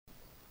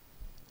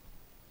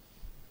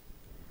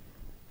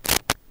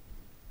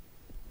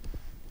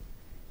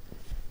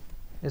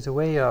As a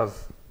way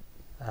of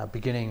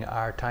beginning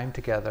our time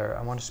together,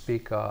 I want to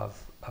speak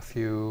of a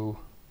few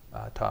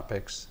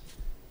topics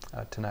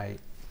tonight.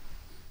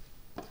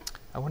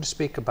 I want to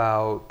speak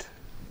about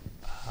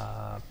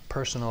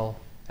personal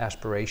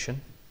aspiration.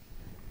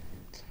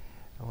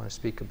 I want to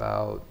speak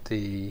about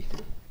the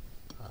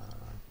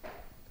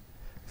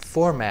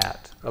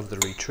format of the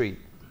retreat,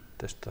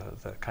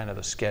 the kind of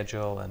the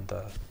schedule and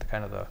the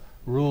kind of the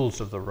rules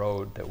of the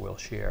road that we'll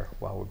share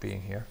while we're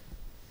being here.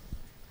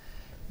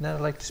 And then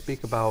I'd like to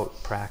speak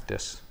about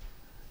practice.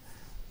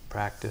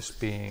 Practice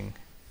being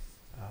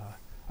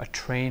a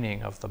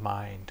training of the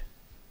mind.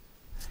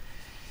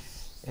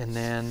 And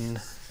then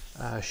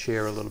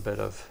share a little bit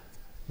of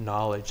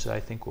knowledge that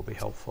I think will be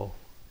helpful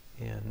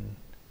in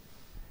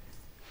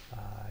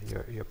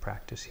your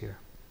practice here.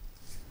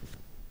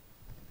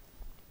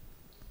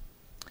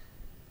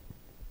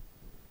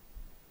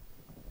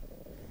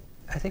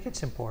 I think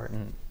it's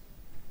important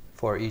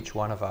for each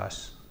one of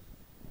us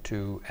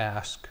to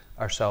ask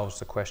ourselves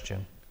the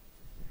question,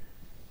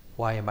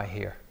 why am I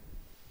here?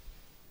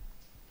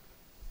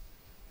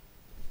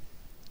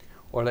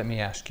 Or let me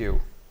ask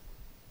you,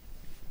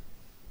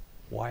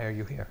 why are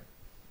you here?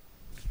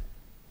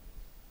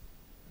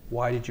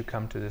 Why did you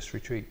come to this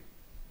retreat?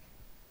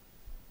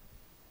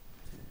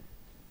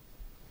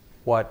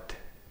 What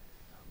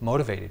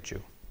motivated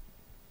you?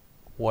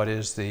 What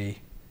is the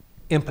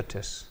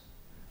impetus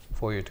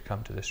for you to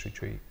come to this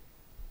retreat?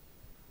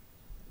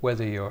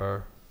 Whether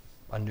you're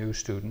a new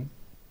student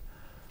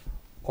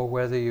or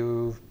whether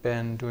you've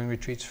been doing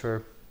retreats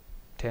for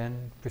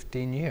 10,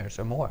 15 years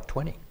or more,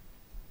 20.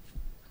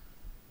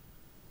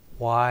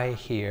 Why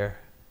here?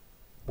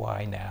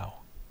 Why now?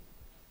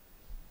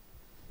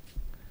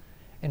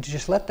 And to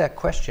just let that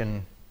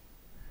question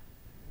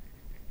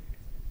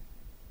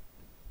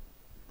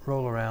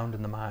roll around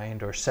in the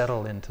mind or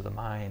settle into the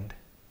mind.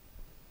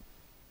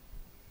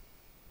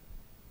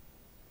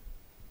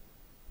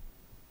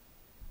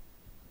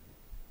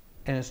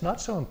 And it's not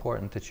so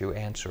important that you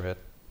answer it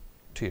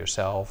to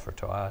yourself or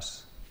to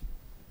us,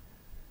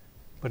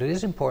 but it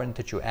is important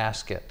that you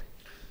ask it,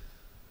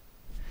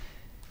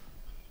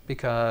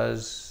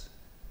 because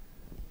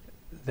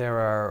there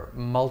are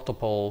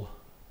multiple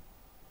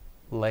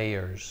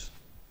layers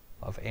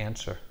of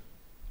answer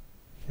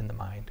in the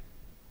mind.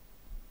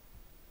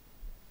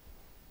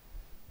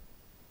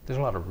 There's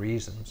a lot of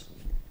reasons,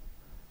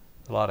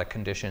 a lot of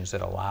conditions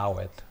that allow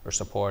it or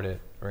support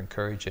it or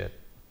encourage it.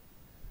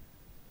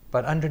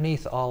 But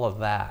underneath all of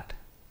that,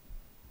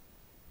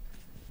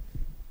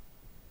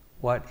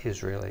 what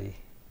is really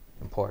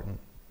important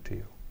to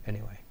you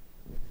anyway?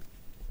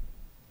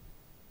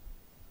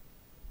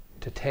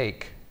 To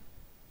take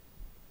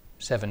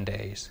 7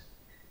 days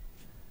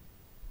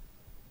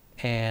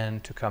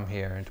and to come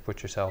here and to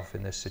put yourself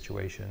in this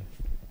situation,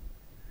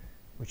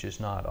 which is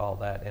not all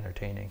that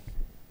entertaining,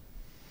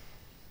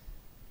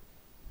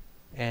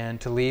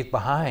 and to leave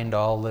behind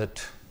all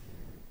that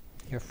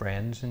your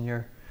friends and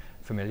your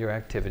familiar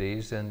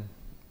activities and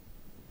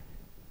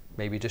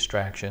maybe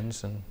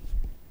distractions, and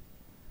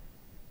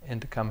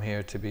to come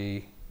here to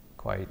be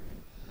quite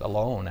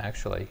alone,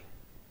 actually,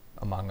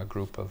 among a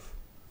group of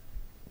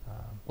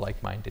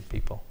like-minded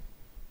people.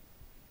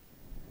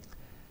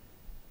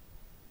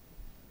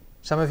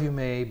 Some of you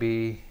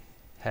maybe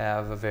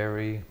have a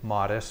very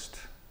modest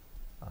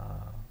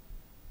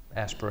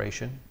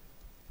aspiration.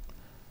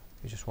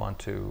 You just want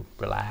to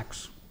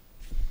relax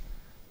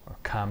or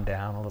calm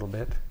down a little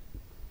bit,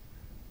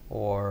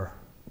 or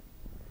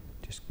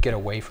just get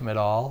away from it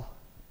all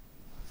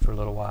for a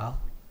little while.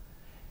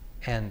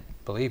 And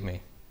believe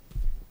me,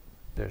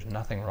 there's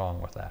nothing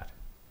wrong with that.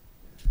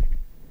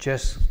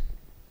 Just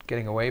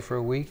getting away for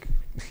a week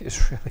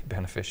is really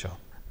beneficial.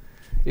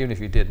 Even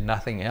if you did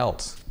nothing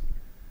else,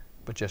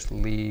 but just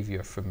leave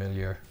your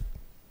familiar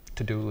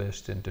to-do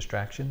list and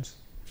distractions,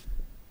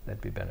 that'd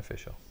be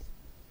beneficial.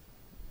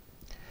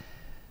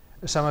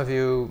 Some of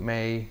you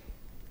may,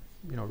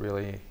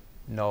 really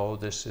know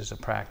this is a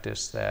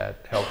practice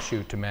that helps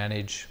you to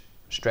manage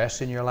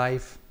stress in your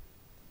life,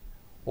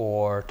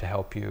 or to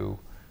help you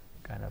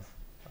kind of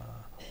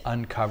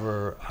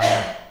uncover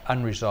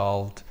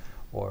unresolved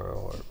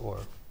or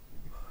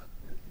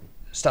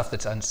stuff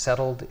that's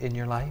unsettled in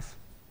your life.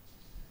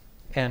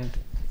 And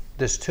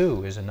this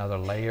too is another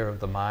layer of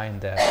the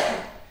mind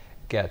that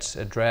gets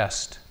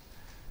addressed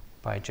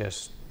by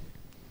just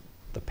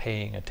the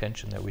paying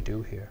attention that we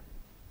do here.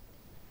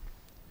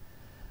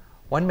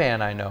 One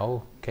man I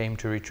know came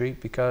to retreat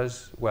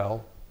because,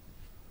 well,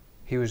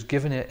 he was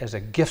given it as a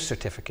gift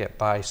certificate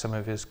by some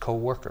of his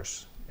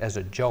co-workers as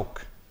a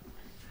joke.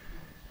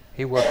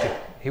 He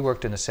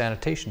worked in the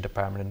sanitation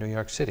department in New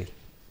York City,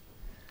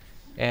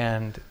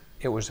 and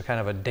it was a kind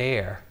of a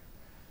dare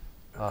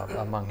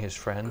among his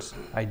friends.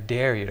 I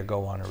dare you to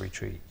go on a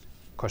retreat.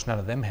 Of course, none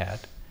of them had,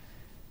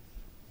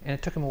 and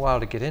it took him a while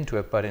to get into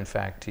it, but in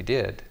fact, he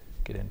did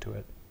get into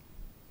it.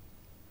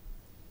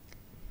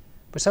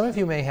 But some of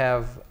you may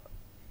have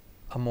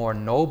a more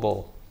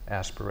noble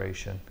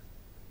aspiration.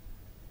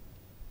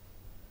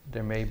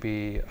 There may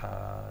be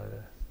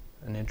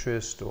an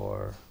interest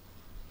or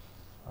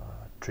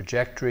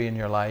trajectory in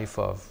your life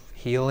of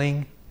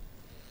healing,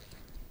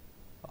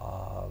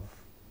 of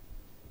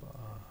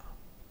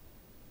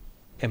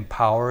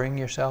empowering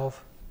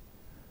yourself,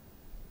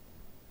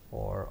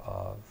 or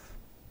of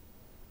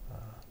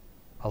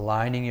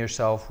aligning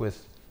yourself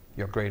with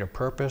your greater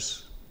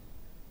purpose,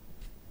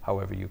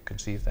 however you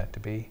conceive that to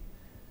be.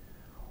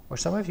 Or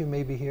some of you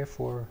may be here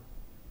for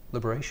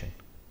liberation.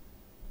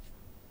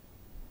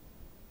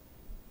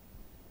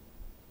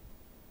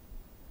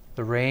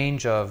 The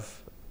range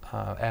of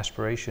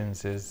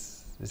aspirations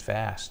is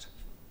vast.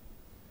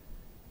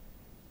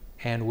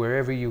 And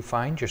wherever you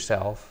find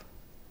yourself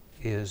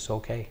is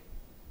okay.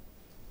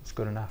 It's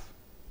good enough.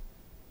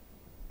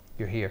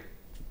 You're here.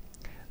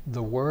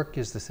 The work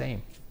is the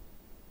same.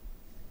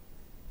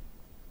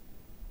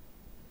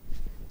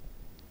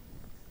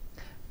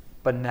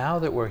 But now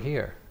that we're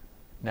here,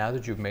 now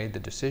that you've made the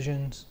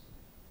decisions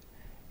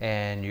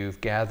and you've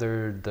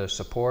gathered the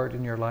support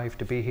in your life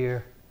to be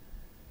here,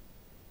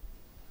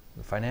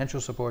 the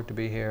financial support to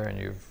be here, and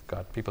you've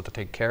got people to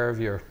take care of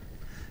your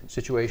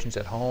situations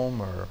at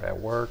home or at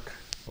work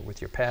or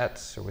with your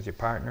pets or with your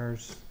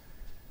partners,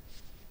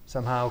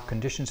 somehow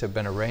conditions have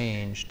been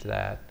arranged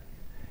that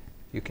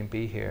you can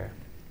be here.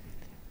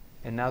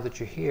 And now that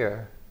you're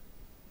here,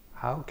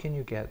 how can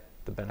you get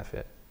the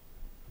benefit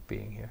of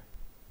being here?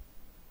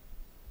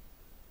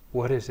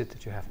 What is it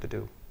that you have to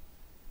do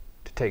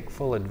to take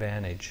full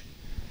advantage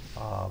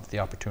of the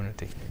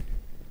opportunity?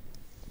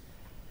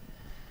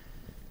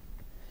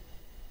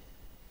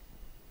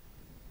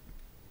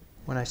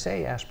 When I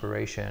say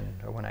aspiration,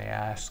 or when I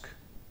ask,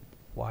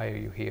 why are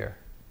you here?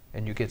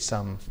 And you get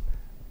some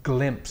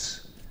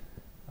glimpse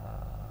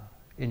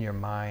in your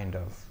mind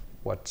of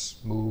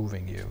what's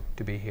moving you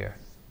to be here.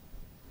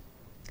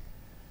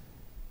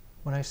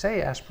 When I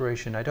say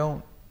aspiration, I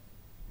don't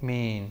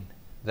mean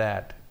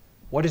that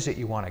what is it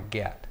you want to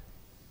get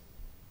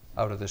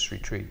out of this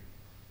retreat?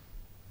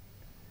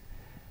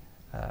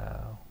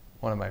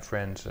 One of my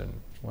friends and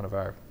one of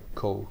our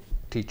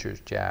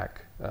co-teachers,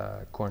 Jack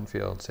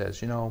Cornfield,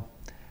 says, you know,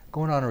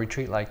 going on a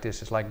retreat like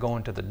this is like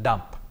going to the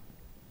dump.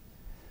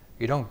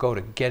 You don't go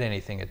to get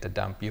anything at the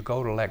dump, you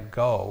go to let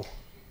go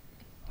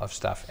of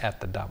stuff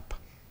at the dump.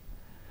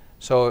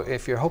 So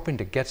if you're hoping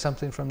to get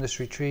something from this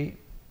retreat,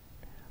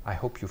 I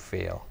hope you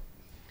fail.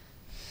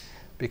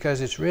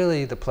 Because it's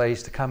really the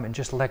place to come and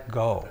just let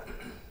go.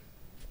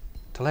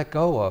 To let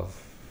go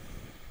of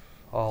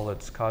all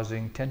that's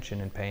causing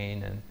tension and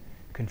pain and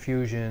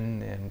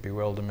confusion and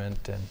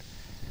bewilderment and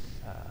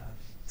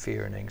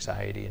fear and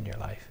anxiety in your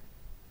life.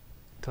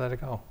 To let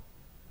it go.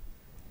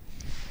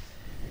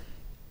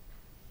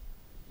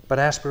 But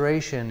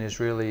aspiration is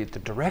really the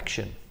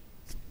direction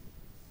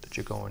that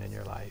you're going in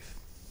your life.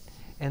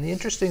 And the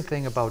interesting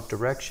thing about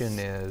direction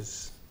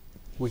is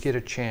we get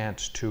a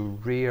chance to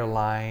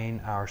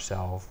realign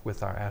ourselves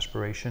with our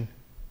aspiration.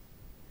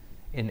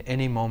 In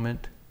any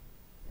moment,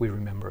 we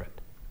remember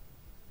it.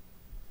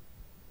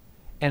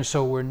 And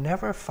so we're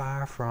never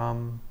far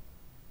from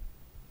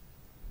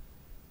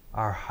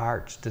our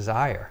heart's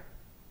desire,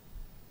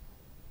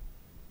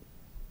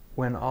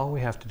 when all we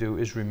have to do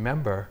is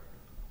remember,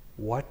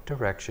 what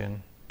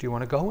direction do you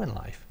want to go in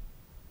life?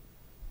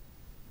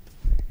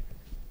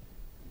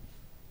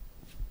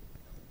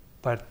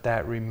 But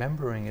that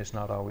remembering is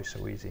not always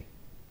so easy.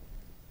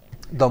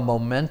 The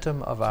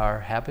momentum of our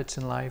habits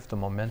in life, the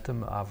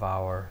momentum of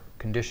our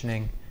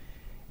conditioning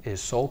is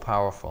so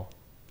powerful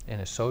and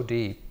is so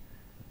deep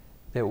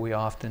that we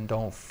often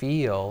don't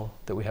feel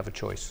that we have a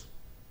choice.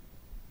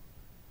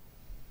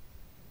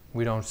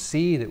 We don't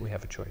see that we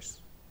have a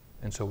choice,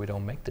 and so we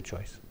don't make the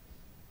choice.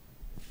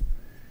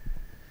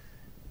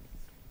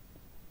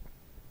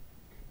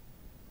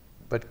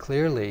 But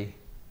clearly,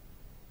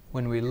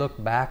 when we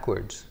look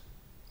backwards,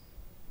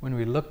 when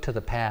we look to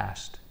the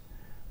past,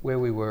 where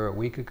we were a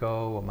week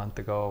ago, a month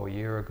ago, a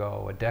year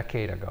ago, a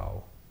decade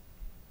ago,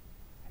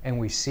 and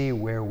we see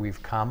where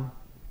we've come,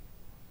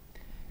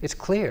 it's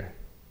clear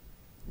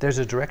there's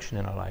a direction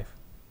in our life.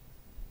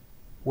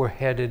 We're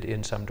headed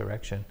in some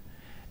direction.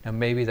 Now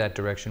maybe that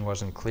direction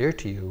wasn't clear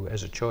to you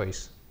as a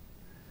choice,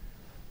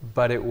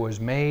 but it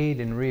was made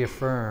and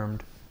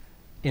reaffirmed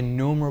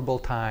innumerable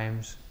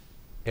times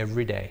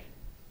every day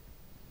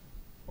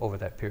over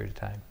that period of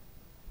time.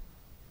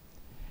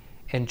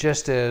 And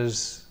just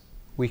as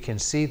we can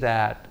see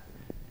that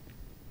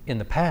in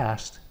the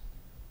past,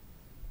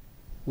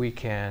 we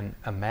can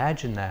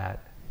imagine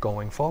that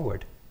going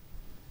forward.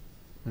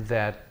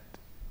 That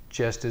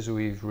just as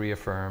we've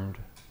reaffirmed,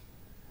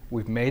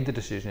 we've made the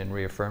decision and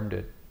reaffirmed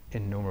it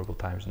innumerable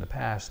times in the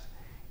past,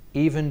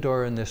 even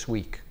during this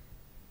week,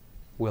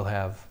 we'll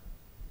have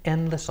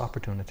endless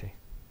opportunity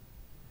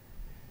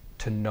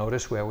to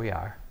notice where we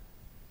are,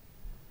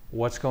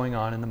 what's going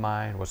on in the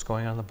mind, what's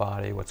going on in the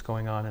body, what's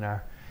going on in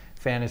our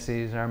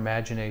fantasies and our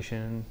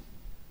imagination,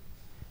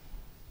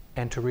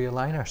 and to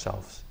realign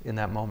ourselves in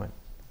that moment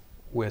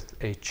with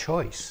a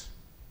choice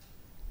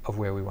of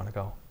where we want to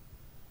go.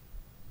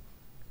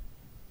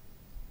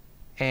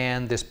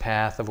 And this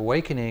path of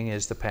awakening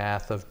is the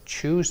path of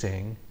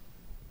choosing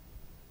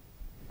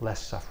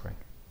less suffering.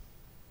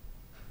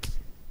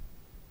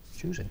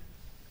 choosing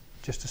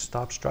just to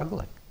stop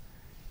struggling.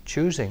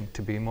 Choosing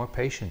to be more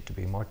patient, to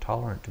be more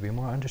tolerant, to be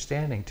more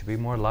understanding, to be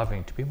more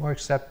loving, to be more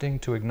accepting,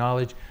 to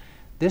acknowledge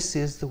this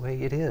is the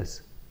way it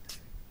is.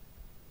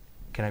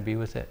 Can I be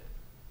with it?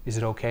 Is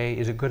it okay?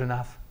 Is it good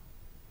enough?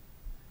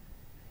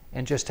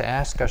 And just to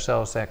ask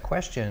ourselves that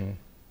question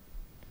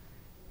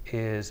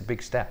is a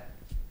big step.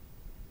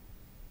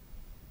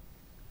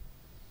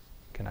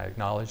 Can I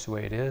acknowledge the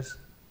way it is?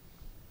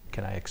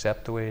 Can I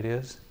accept the way it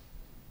is?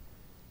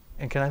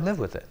 And can I live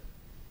with it?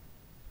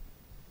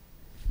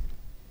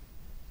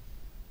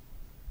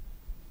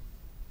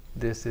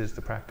 This is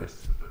the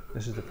practice.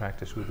 This is the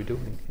practice we'll be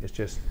doing. It's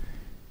just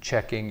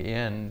checking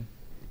in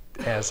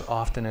as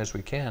often as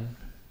we can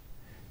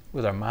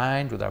with our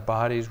mind, with our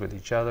bodies, with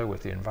each other,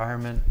 with the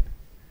environment.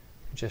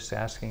 Just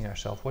asking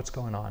ourselves, what's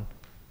going on?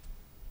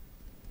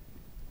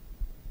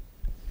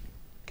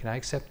 Can I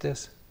accept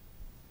this?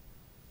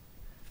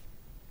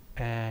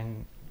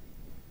 And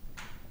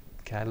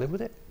can I live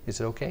with it?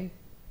 Is it okay?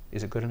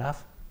 Is it good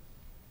enough?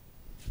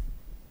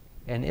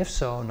 And if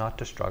so, not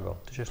to struggle,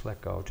 to just let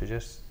go, to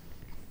just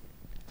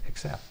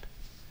accept.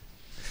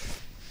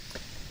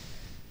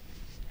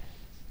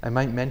 I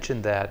might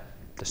mention that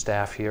the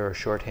staff here are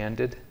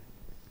short-handed,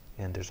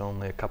 and there's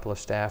only a couple of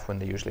staff when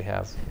they usually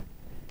have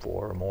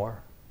 4 or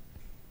more.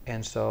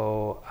 And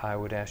so I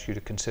would ask you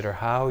to consider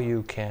how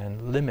you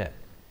can limit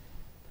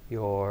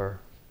your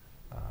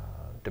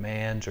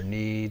demands or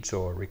needs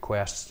or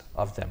requests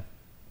of them,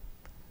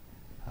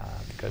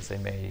 because they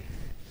may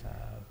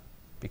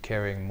be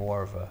carrying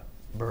more of a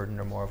burden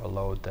or more of a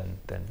load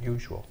than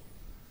usual.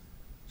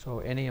 So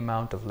any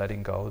amount of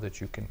letting go that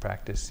you can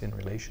practice in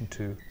relation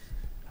to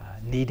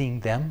needing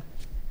them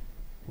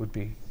would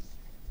be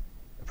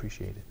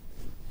appreciated.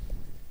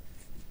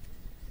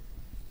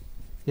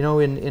 You know,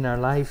 in our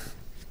life,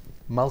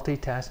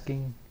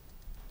 multitasking,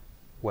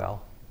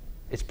 well,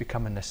 it's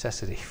become a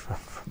necessity for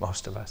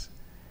most of us.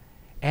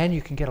 And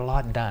you can get a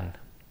lot done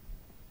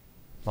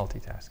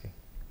multitasking.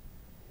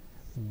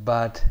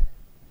 But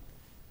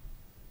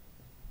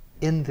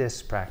in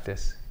this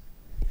practice,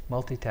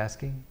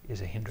 multitasking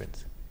is a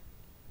hindrance.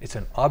 It's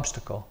an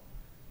obstacle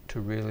to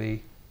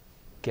really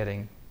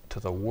getting to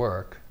the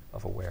work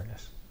of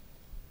awareness.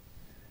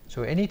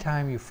 So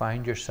anytime you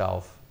find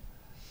yourself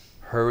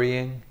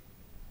hurrying,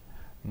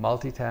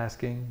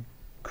 multitasking,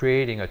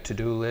 creating a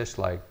to-do list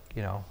like,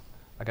 you know,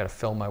 I got to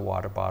fill my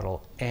water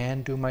bottle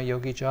and do my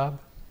yogi job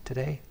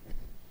today.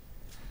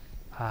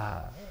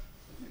 I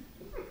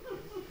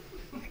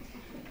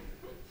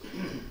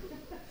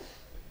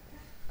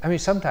mean,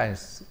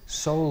 sometimes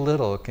so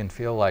little can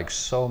feel like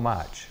so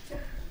much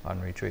on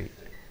retreat.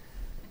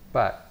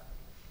 But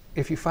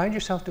if you find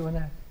yourself doing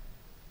that,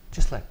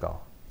 just let go.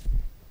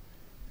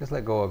 Just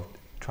let go of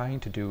trying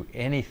to do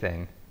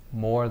anything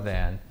more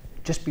than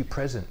just be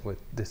present with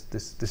this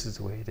is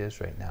the way it is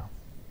right now.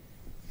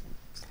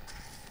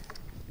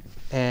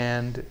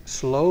 And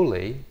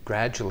slowly,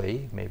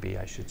 gradually, maybe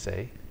I should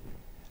say,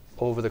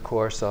 over the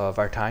course of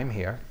our time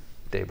here,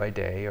 day by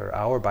day, or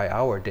hour by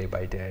hour, day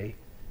by day,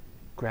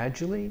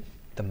 gradually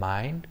the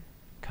mind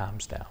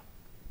calms down.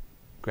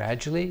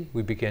 Gradually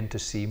we begin to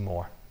see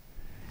more.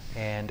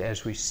 And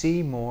as we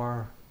see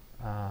more,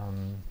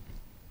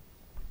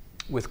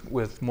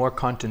 with more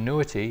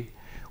continuity,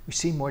 we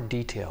see more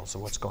details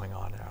of what's going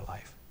on in our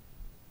life.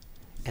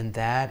 And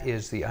that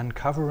is the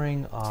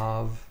uncovering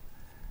of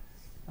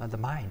the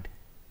mind.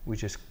 We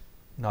just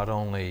not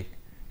only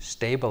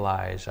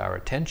stabilize our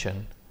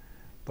attention,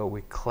 but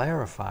we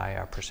clarify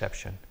our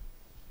perception.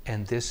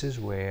 And this is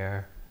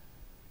where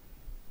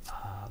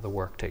the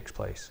work takes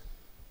place.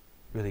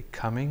 Really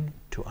coming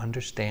to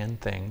understand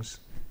things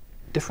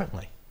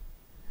differently,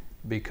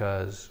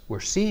 because we're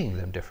seeing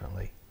them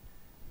differently,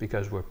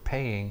 because we're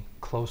paying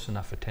close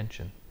enough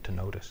attention to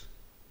notice.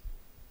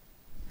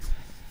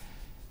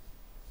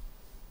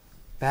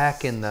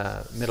 Back in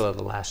the middle of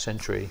the last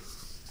century,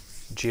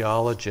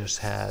 geologists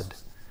had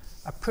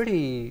a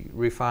pretty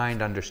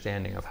refined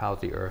understanding of how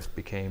the Earth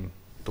became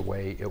the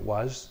way it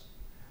was.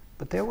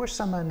 But there were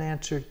some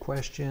unanswered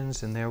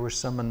questions, and there were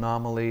some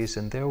anomalies,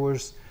 and there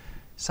was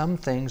some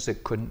things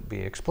that couldn't be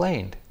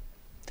explained.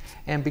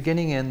 And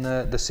beginning in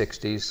the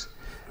 60s,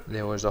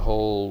 there was a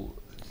whole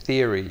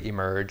theory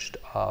emerged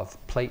of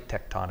plate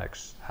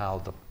tectonics, how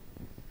the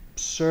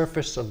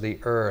surface of the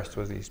Earth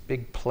with these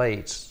big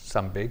plates,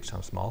 some big,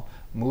 some small,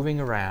 moving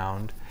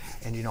around.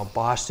 And you know,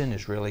 Boston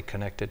is really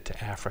connected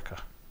to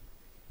Africa.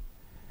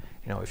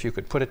 You know, if you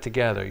could put it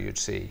together, you'd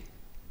see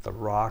the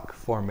rock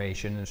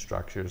formation and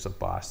structures of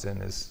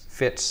Boston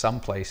fits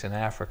someplace in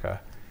Africa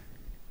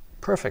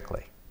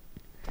perfectly.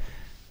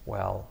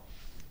 Well,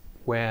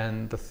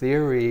 when the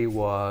theory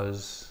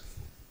was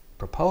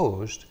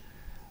proposed,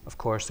 of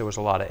course, there was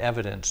a lot of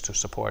evidence to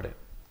support it.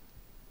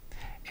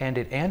 And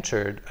it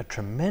answered a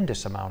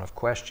tremendous amount of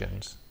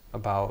questions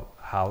about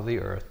how the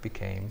Earth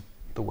became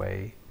the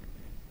way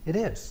it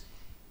is.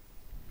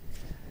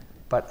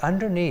 But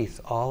underneath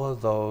all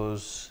of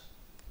those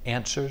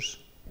answers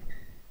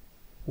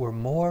were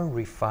more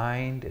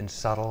refined and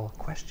subtle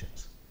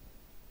questions.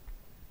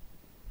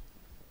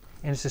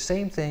 And it's the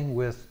same thing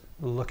with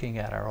looking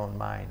at our own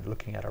mind,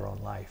 looking at our own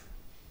life.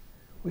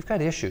 We've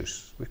got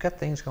issues, we've got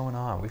things going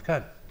on, we've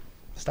got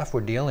stuff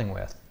we're dealing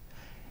with.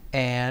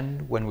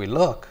 And when we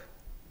look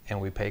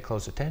and we pay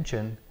close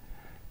attention,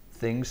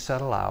 things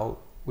settle out,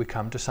 we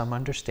come to some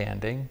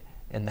understanding,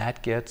 and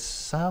that gets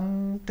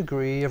some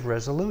degree of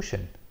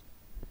resolution.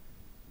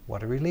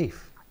 What a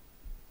relief.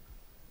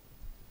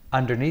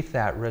 Underneath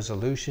that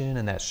resolution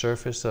and that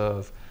surface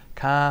of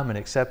calm and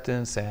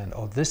acceptance and,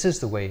 oh, this is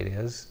the way it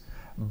is,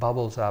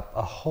 bubbles up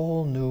a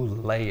whole new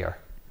layer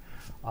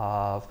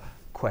of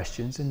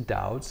questions and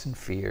doubts and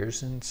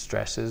fears and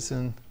stresses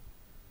and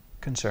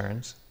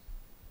concerns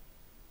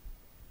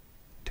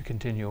to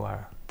continue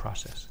our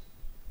process.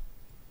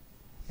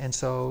 And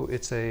so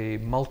it's a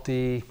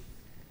multi-layered,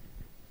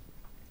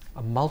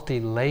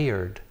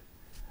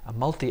 a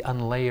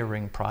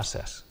multi-unlayering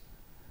process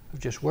of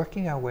just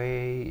working our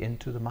way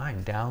into the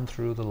mind, down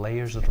through the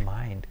layers of the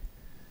mind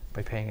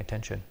by paying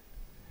attention.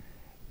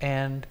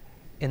 And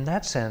in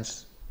that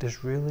sense,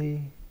 there's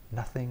really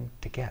nothing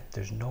to get.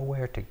 There's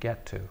nowhere to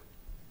get to.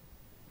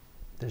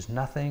 There's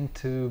nothing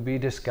to be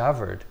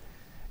discovered,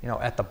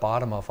 at the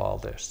bottom of all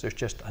this. There's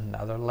just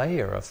another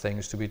layer of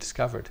things to be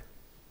discovered.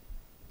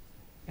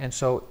 And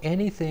so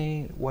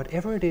anything,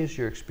 whatever it is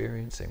you're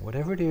experiencing,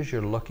 whatever it is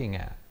you're looking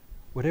at,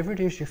 whatever it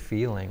is you're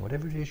feeling,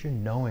 whatever it is you're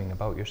knowing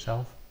about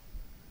yourself,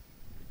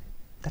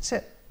 that's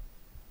it.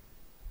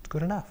 It's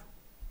good enough.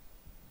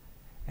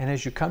 And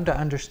as you come to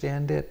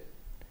understand it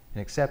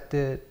and accept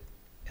it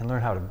and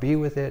learn how to be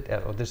with it,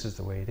 oh, this is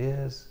the way it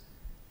is,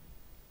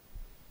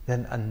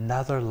 then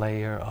another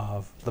layer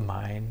of the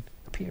mind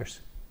appears.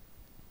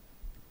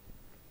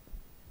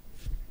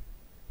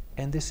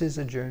 And this is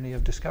a journey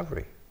of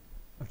discovery,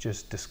 of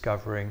just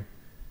discovering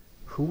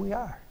who we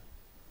are,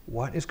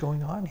 what is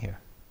going on here.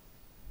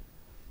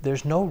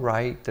 There's no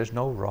right, there's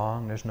no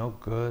wrong, there's no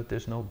good,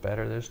 there's no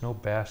better, there's no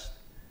best.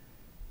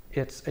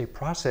 It's a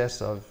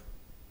process of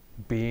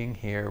being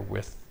here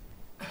with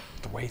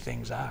the way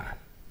things are,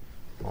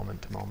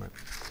 moment to moment.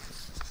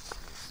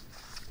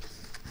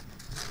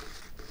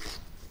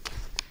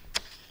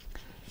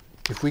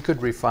 If we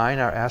could refine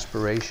our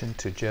aspiration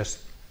to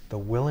just the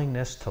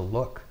willingness to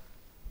look,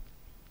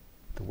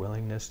 the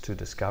willingness to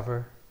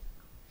discover,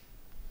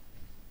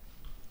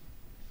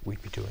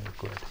 we'd be doing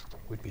good.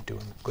 We'd be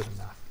doing good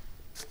enough.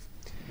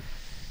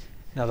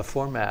 Now the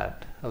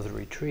format of the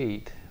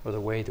retreat, or the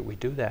way that we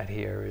do that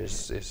here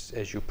is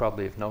as you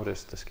probably have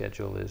noticed, the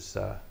schedule is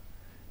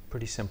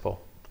pretty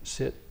simple.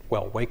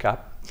 Wake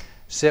up,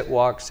 sit,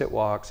 walk, sit,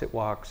 walk, sit,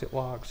 walk, sit,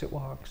 walk, sit,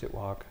 walk, sit,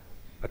 walk.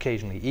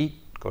 Occasionally eat,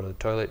 go to the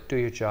toilet, do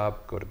your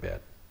job, go to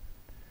bed.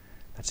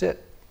 That's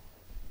it.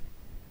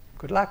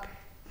 Good luck.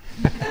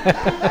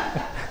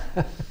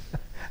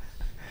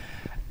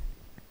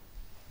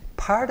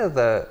 Part of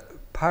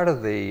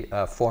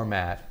the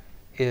format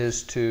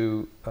is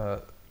to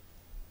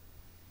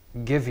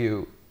give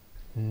you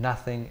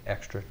nothing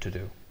extra to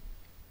do.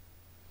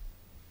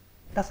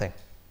 Nothing.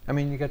 I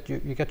mean, you got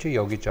your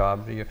yogi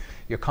job,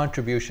 your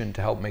contribution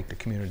to help make the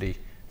community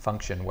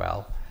function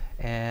well,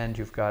 and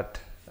you've got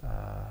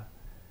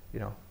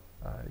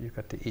you've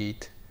got to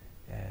eat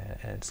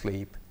and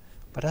sleep.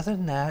 But other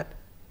than that,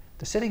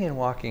 the sitting and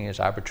walking is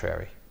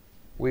arbitrary.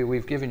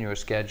 We've given you a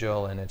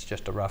schedule, and it's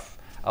just a rough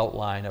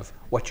outline of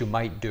what you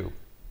might do.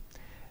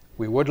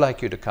 We would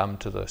like you to come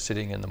to the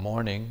sitting in the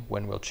morning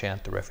when we'll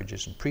chant the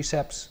refuges and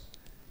precepts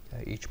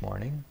each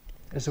morning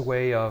as a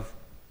way of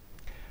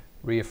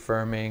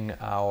reaffirming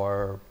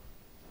our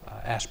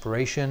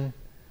aspiration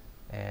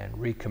and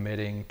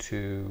recommitting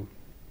to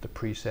the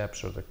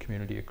precepts or the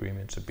community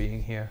agreements of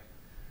being here.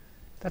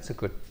 That's a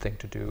good thing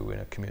to do in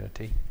a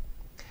community.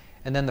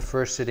 And then the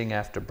first sitting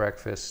after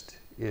breakfast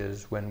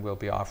is when we'll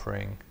be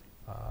offering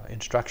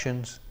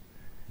instructions,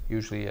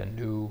 usually a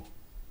new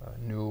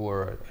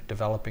or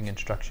developing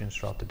instructions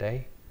throughout the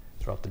day,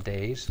 throughout the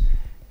days,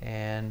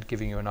 and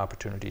giving you an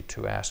opportunity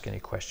to ask any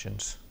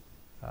questions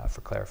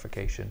for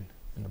clarification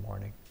in the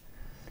morning.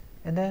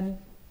 And then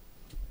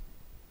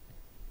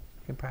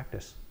you can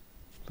practice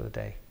for the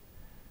day.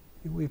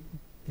 You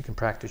can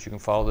practice, you can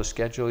follow the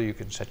schedule, you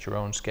can set your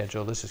own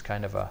schedule. This is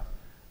kind of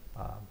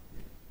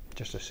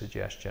just a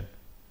suggestion.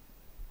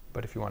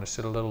 But if you want to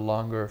sit a little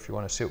longer, if you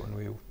want to sit when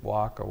we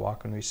walk or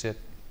walk when we sit,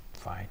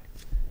 fine.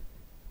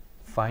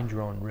 Find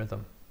your own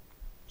rhythm.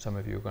 Some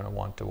of you are going to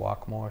want to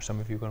walk more,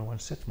 some of you are going to want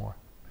to sit more.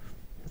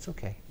 That's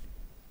okay.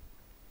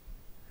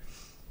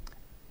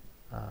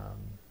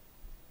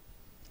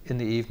 In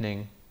the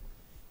evening,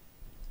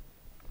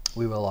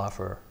 we will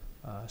offer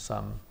a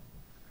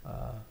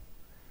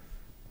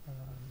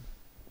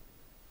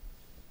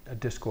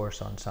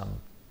discourse on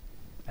some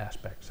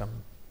aspect,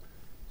 some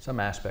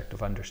aspect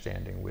of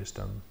understanding,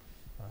 wisdom,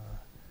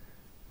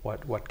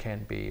 what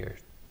can be or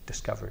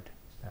discovered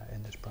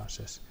in this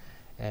process.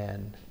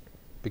 And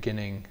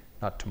beginning,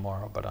 not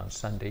tomorrow, but on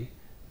Sunday,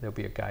 there'll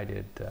be a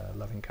guided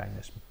loving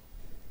kindness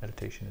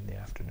meditation in the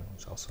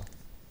afternoons also.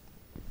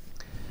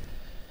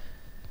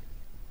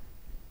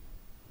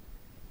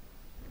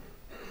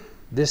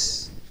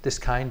 This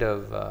kind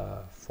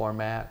of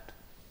format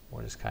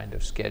or this kind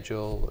of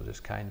schedule or this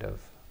kind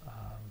of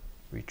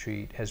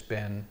retreat has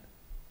been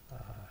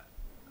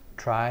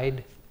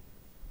tried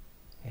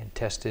and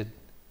tested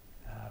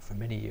for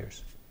many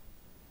years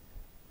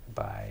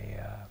by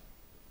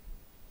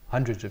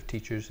hundreds of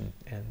teachers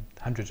and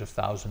hundreds of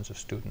thousands of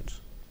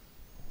students.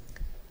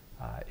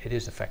 It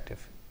is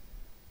effective.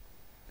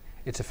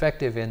 It's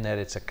effective in that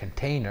it's a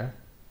container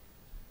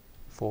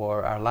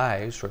for our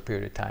lives for a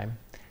period of time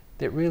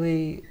that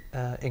really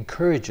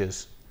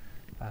encourages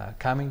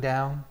calming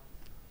down,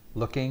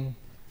 looking,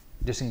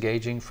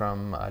 disengaging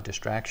from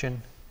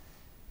distraction,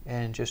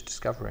 and just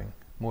discovering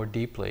more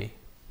deeply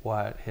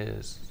what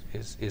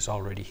is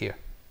already here.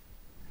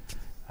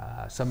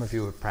 Some of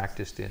you have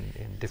practiced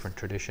in different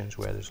traditions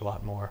where there's a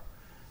lot more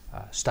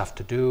stuff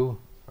to do,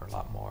 or a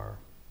lot more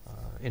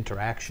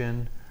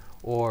interaction,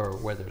 or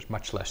where there's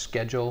much less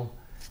schedule.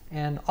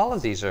 And all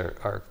of these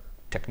are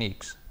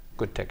techniques,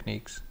 good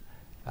techniques.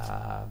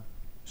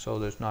 So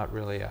there's not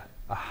really a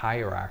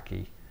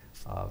hierarchy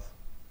of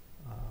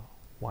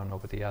one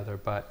over the other,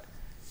 but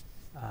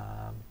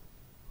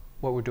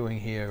what we're doing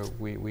here,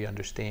 we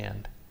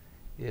understand,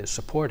 is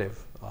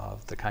supportive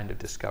of the kind of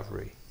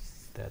discovery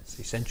that's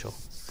essential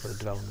for the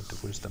development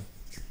of wisdom.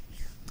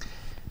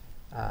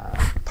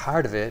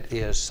 Part of it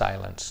is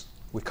silence.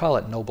 We call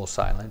it noble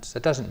silence.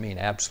 That doesn't mean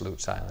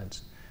absolute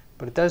silence,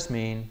 but it does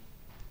mean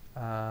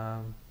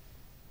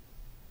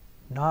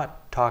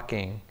not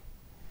talking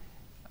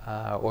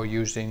or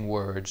using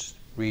words,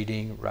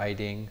 reading,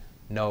 writing,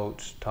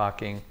 notes,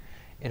 talking,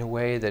 in a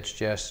way that's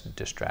just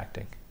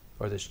distracting,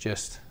 or that's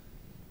just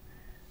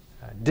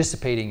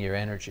dissipating your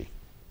energy.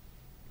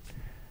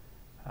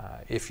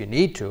 If you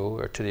need to,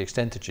 or to the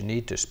extent that you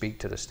need to speak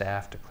to the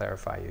staff to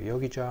clarify your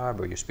yogi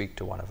job, or you speak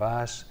to one of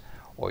us,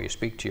 or you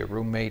speak to your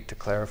roommate to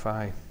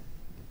clarify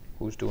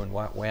who's doing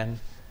what when,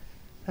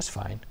 that's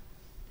fine.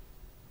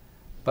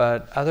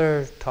 But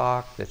other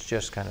talk that's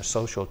just kind of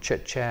social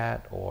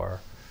chit-chat or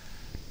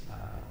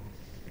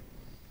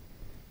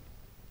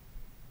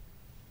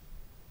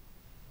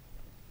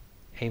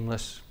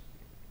aimless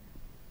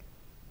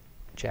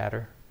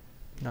chatter,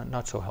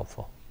 not so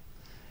helpful.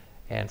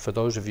 And for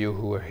those of you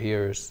who are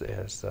here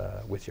as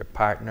with your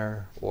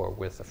partner or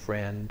with a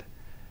friend,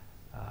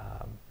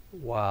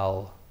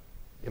 while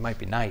it might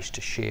be nice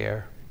to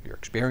share your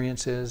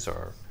experiences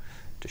or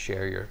to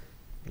share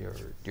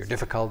your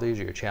difficulties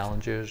or your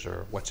challenges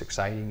or what's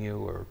exciting you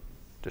or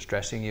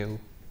distressing you,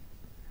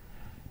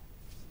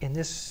 in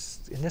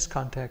this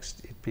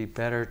context, it'd be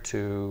better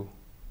to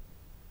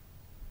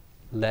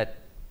let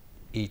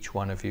each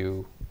one of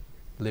you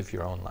live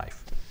your own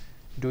life.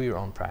 Do your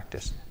own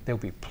practice. There'll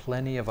be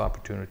plenty of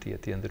opportunity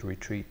at the end of the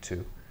retreat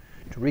to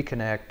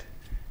reconnect,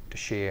 to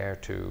share,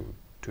 to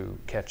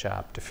catch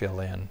up, to fill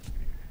in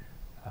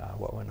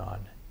what went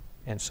on.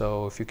 And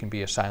so if you can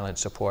be a silent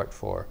support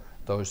for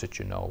those that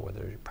you know,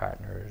 whether your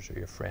partners or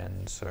your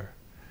friends or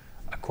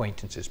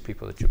acquaintances,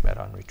 people that you've met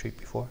on retreat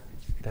before,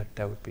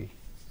 that would be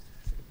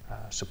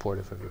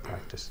supportive of your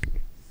practice.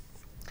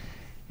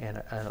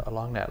 And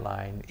along that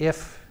line,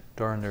 if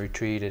during the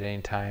retreat at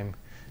any time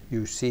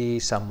you see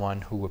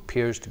someone who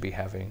appears to be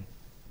having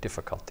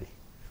difficulty,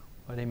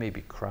 or they may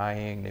be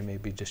crying, they may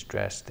be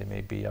distressed, they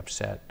may be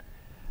upset,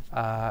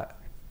 let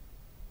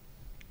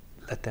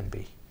them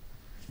be.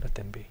 Let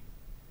them be.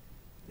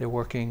 They're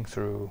working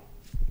through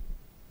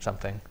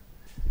something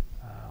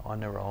on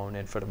their own,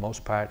 and for the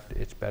most part,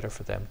 it's better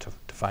for them to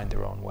find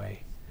their own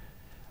way.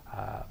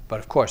 But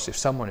of course, if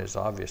someone is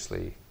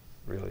obviously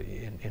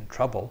really in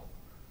trouble,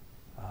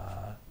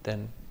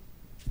 then,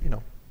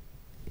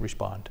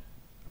 respond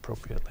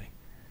appropriately.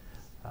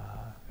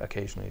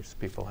 Occasionally, if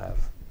people have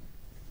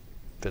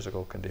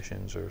physical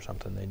conditions or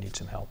something, they need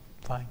some help,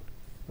 fine,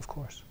 of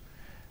course.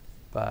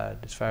 But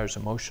as far as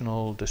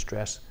emotional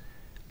distress,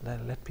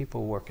 let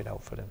people work it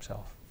out for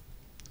themselves.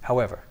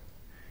 However,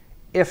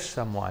 if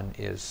someone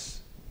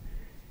is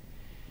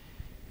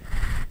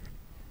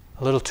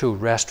a little too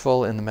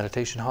restful in the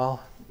meditation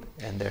hall,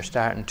 and they're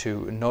starting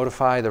to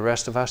notify the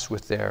rest of us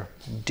with their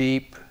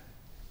deep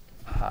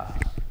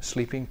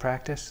sleeping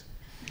practice,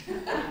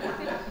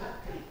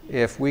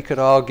 if we could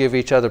all give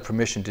each other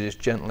permission to just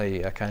gently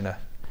kind of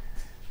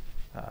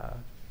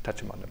touch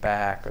them on the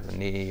back or the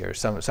knee or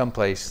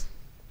someplace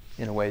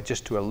in a way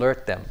just to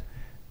alert them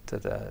to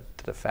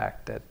the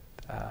fact that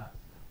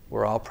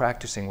we're all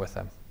practicing with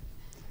them,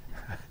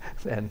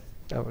 then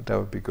that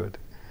would be good.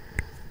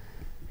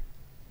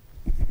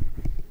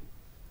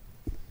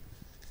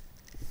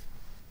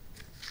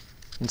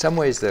 In some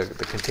ways, the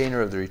container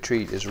of the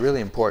retreat is a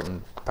really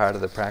important part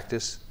of the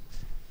practice,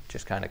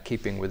 just kind of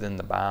keeping within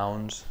the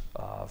bounds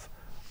of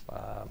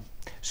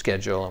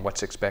schedule and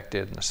what's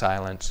expected and the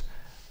silence,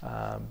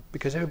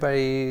 because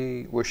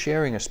we're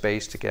sharing a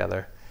space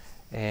together,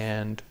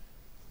 and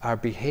our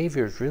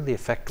behaviors really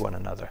affect one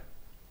another.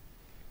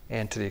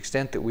 And to the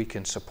extent that we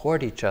can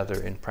support each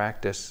other in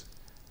practice,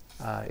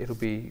 it'll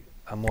be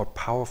a more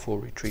powerful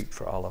retreat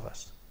for all of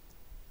us.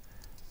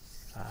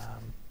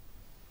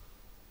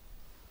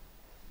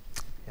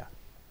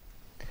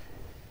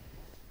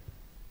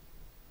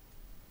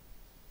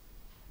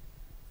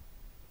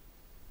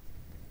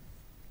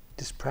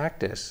 this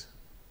practice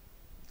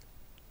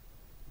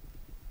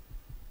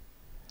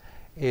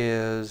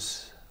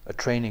is a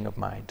training of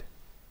mind.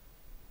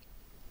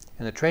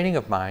 And the training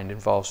of mind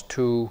involves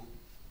two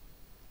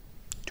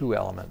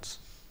elements.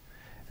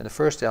 And the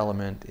first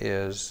element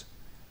is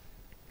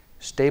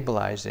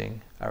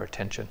stabilizing our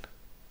attention.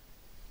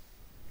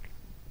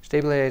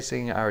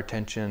 Stabilizing our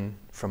attention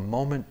from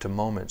moment to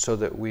moment so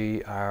that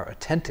we are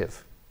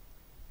attentive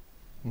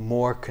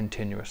more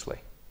continuously.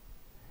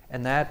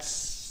 And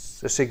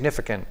that's a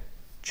significant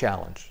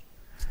challenge.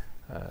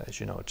 As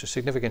you know, it's a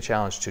significant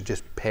challenge to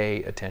just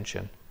pay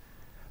attention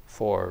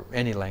for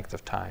any length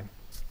of time.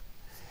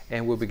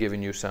 And we'll be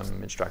giving you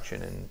some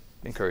instruction and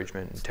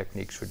encouragement and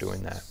techniques for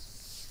doing that.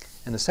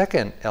 And the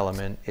second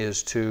element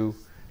is to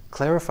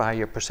clarify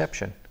your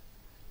perception,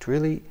 to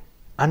really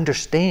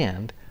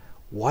understand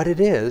what it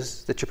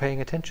is that you're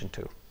paying attention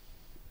to.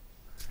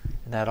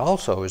 And that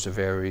also is a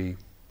very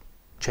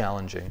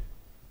challenging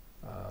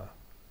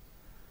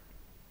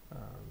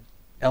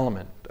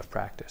element of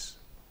practice.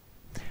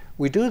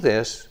 We do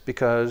this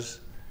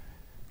because,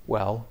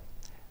 well,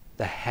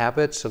 the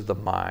habits of the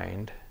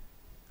mind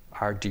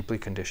are deeply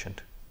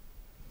conditioned.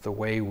 The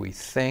way we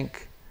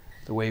think,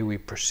 the way we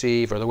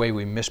perceive, or the way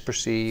we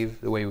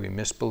misperceive, the way we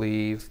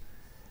misbelieve,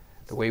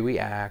 the way we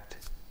act,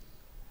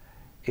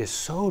 is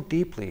so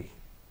deeply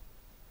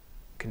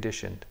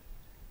conditioned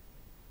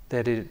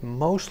that it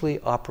mostly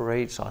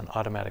operates on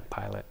automatic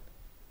pilot.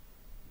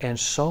 And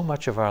so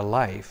much of our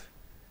life,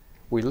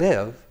 we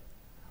live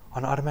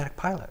on automatic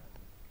pilot.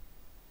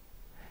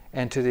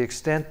 And to the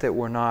extent that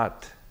we're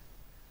not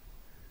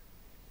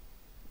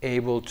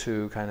able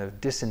to kind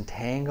of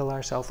disentangle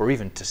ourselves, or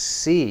even to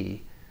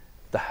see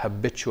the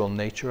habitual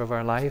nature of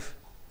our life,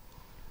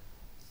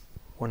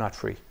 we're not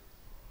free.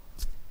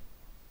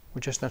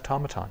 We're just an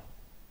automaton,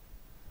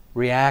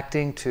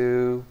 reacting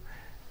to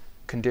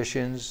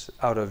conditions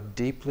out of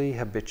deeply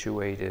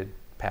habituated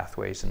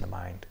pathways in the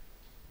mind.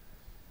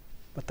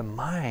 But the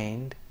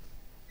mind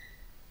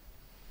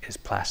is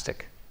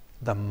plastic.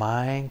 The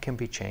mind can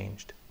be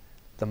changed.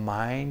 The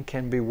mind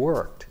can be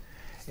worked.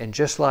 And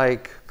just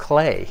like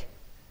clay,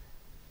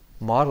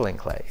 modeling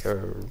clay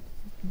or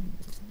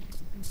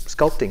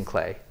sculpting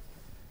clay,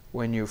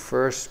 when you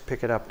first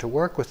pick it up to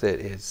work with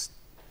it, it's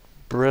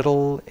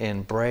brittle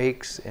and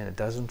breaks and it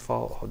doesn't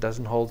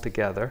hold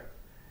together.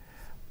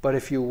 But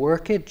if you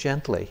work it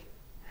gently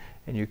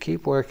and you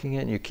keep working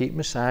it and you keep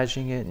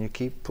massaging it and you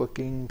keep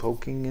poking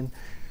and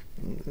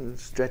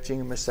stretching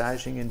and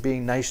massaging and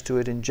being nice to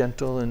it and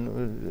gentle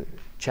and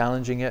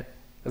challenging it,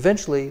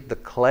 eventually the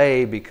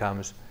clay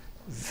becomes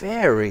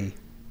very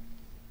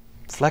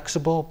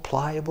flexible,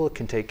 pliable. It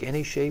can take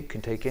any shape,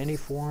 can take any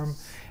form,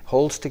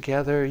 holds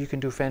together. You can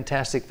do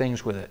fantastic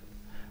things with it.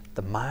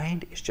 The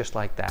mind is just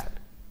like that.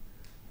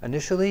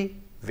 Initially,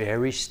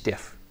 very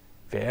stiff,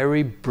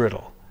 very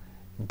brittle,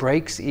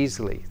 breaks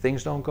easily.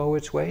 Things don't go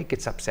its way, it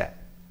gets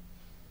upset.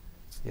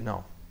 You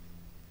know.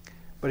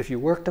 But if you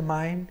work the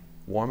mind,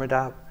 warm it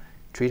up,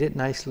 treat it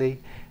nicely,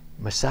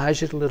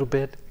 massage it a little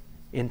bit,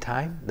 in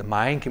time, the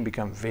mind can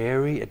become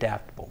very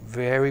adaptable,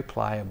 very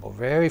pliable,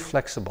 very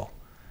flexible,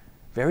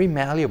 very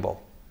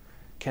malleable,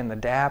 can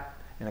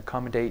adapt and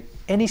accommodate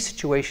any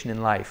situation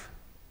in life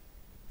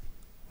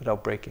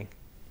without breaking.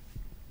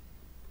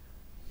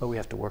 But we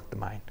have to work the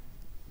mind.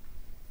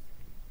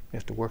 We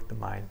have to work the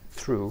mind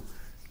through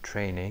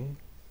training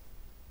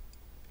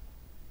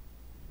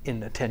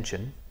in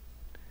attention,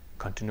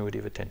 continuity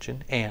of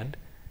attention, and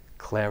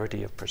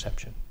clarity of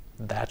perception.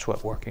 That's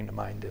what working the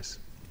mind is.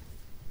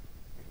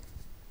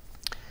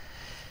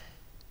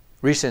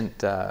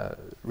 Recent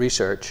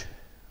research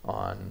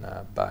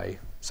by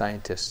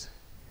scientists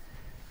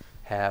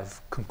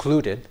have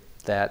concluded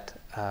that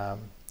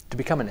to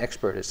become an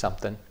expert at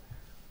something,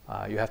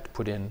 you have to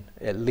put in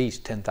at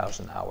least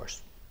 10,000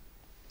 hours.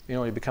 You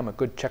know, you become a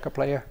good checker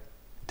player,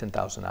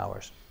 10,000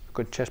 hours. A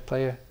good chess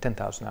player,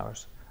 10,000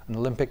 hours. An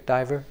Olympic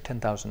diver,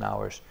 10,000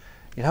 hours.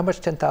 You know how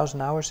much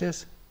 10,000 hours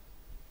is?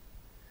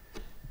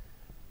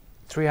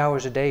 3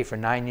 hours a day for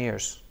 9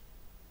 years.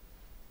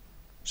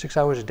 6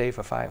 hours a day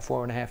for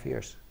 4.5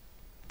 years.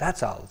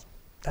 That's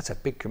a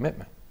big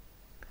commitment.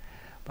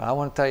 But I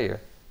want to tell you,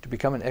 to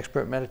become an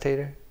expert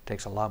meditator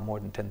takes a lot more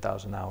than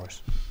 10,000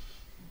 hours.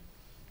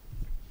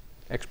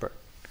 Expert.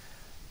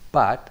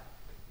 But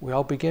we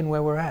all begin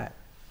where we're at.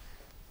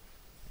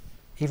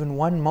 Even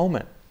one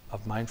moment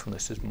of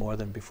mindfulness is more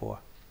than before.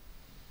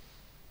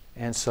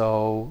 And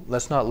so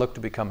let's not look to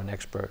become an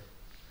expert.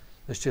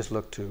 Let's just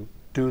look to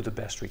do the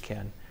best we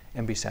can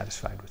and be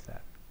satisfied with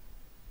that.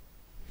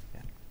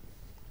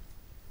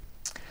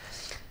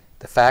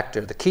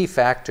 The key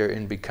factor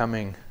in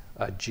becoming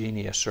a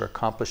genius or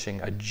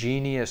accomplishing a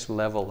genius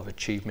level of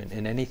achievement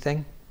in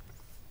anything,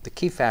 the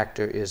key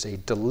factor is a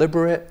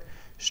deliberate,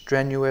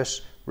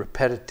 strenuous,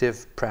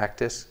 repetitive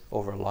practice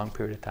over a long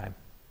period of time.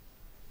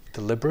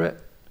 Deliberate,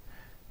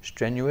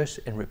 strenuous,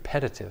 and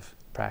repetitive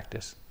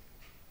practice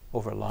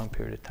over a long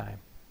period of time.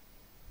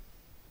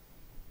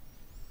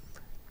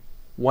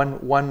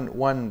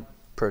 One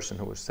person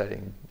who was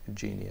studying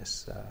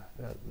genius,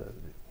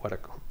 what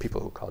people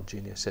who call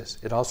genius is.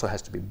 It also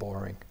has to be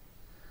boring.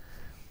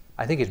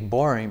 I think it's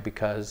boring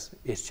because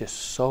it's just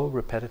so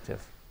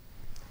repetitive.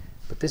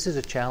 But this is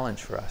a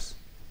challenge for us.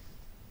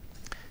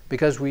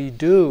 Because we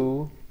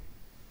do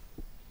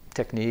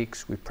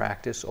techniques, we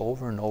practice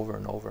over and over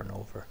and over and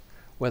over.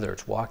 Whether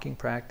it's walking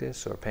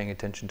practice or paying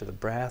attention to the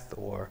breath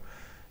or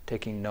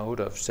taking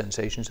note of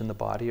sensations in the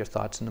body or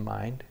thoughts in the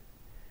mind,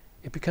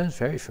 it becomes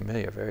very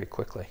familiar very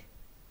quickly.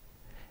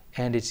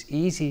 And it's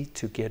easy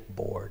to get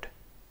bored.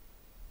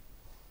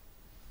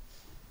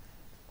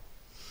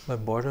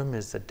 But boredom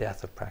is the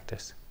death of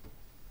practice.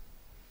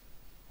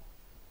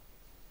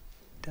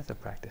 Death of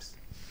practice.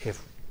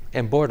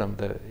 And boredom,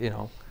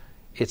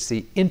 it's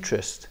the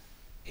interest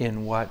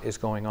in what is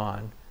going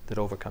on that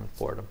overcomes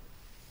boredom.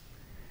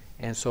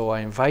 And so I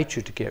invite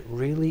you to get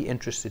really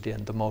interested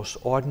in the most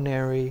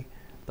ordinary,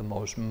 the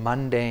most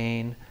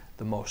mundane,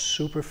 the most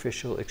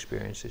superficial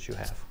experiences you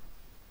have.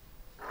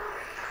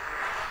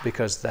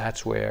 Because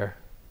that's where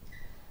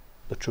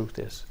the truth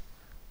is.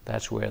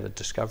 That's where the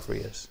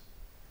discovery is.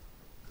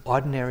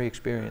 Ordinary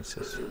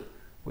experiences.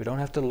 We don't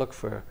have to look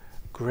for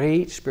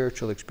great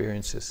spiritual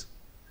experiences.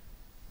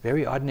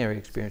 Very ordinary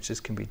experiences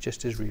can be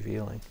just as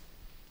revealing,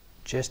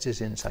 just as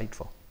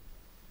insightful,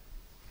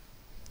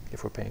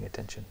 if we're paying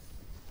attention.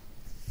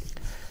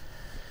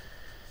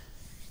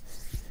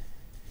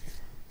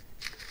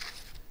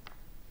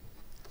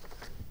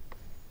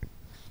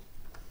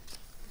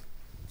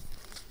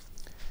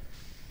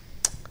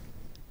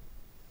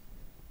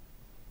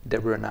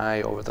 Deborah and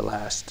I, over the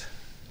last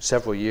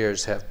several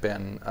years, have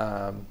been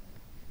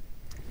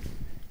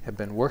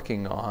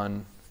working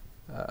on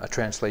a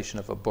translation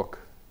of a book,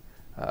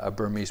 a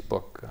Burmese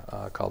book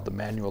called The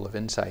Manual of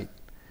Insight,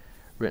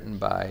 written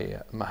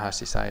by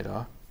Mahasi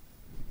Sayadaw,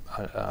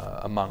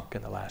 a monk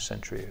in the last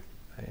century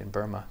in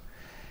Burma.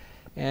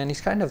 And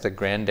he's kind of the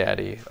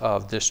granddaddy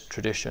of this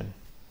tradition,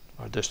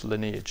 or this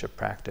lineage of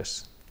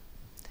practice.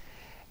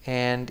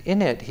 And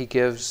in it, he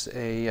gives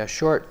a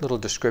short little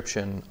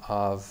description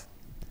of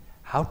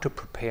how to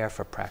prepare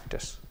for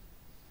practice.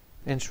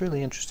 And it's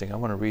really interesting. I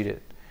want to read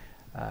it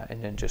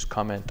and then just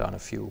comment on a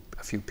few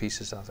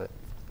pieces of it,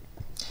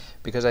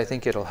 because I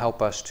think it'll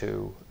help us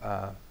to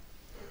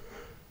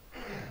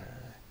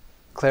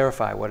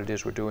clarify what it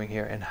is we're doing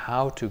here and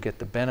how to get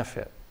the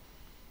benefit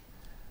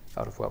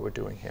out of what we're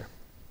doing here.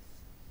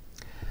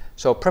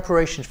 So,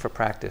 Preparations for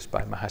Practice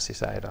by Mahasi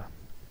Sayadaw.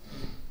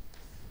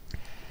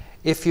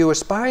 If you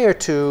aspire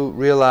to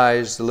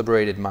realize the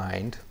liberated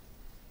mind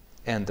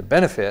and the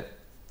benefit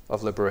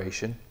of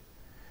liberation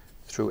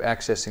through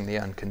accessing the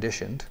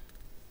unconditioned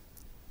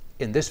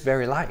in this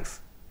very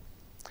life,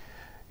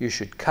 you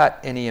should cut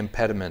any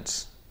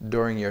impediments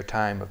during your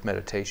time of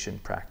meditation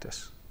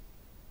practice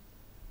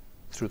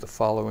through the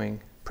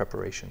following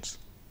preparations.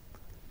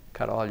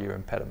 Cut all your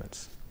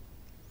impediments.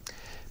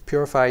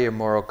 Purify your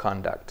moral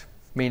conduct,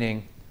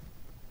 meaning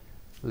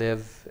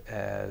live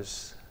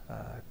as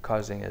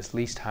causing as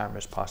least harm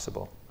as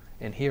possible.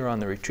 And here on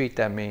the retreat,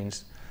 that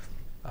means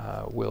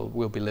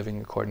we'll be living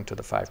according to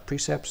the 5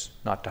 precepts: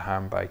 not to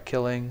harm by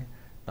killing,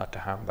 not to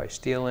harm by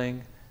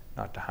stealing,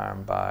 not to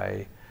harm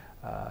by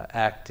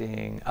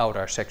acting out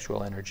our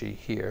sexual energy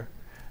here,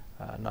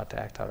 not to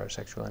act out our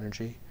sexual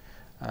energy,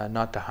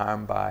 not to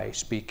harm by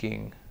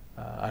speaking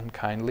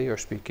unkindly or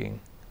speaking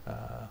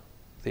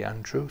the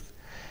untruth,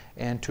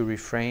 and to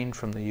refrain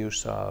from the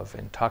use of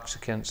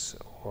intoxicants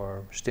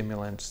or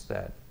stimulants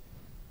that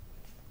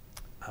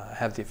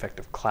have the effect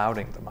of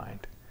clouding the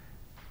mind.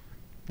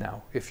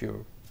 Now, if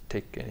you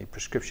take any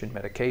prescription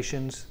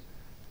medications,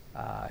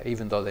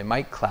 even though they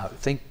might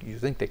you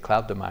think they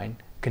cloud the mind,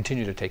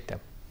 continue to take them.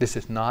 This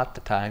is not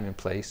the time and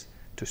place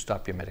to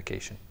stop your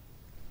medication.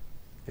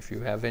 If you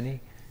have any,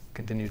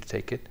 continue to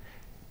take it.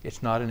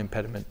 It's not an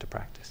impediment to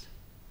practice.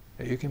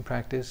 You can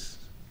practice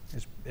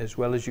as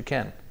well as you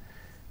can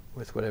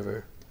with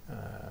whatever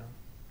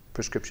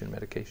prescription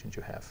medications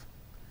you have.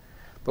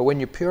 But when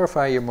you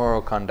purify your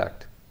moral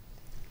conduct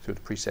through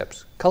the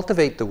precepts,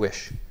 cultivate the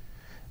wish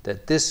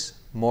that this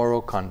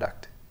moral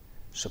conduct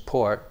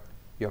support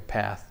your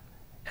path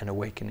and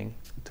awakening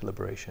to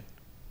liberation.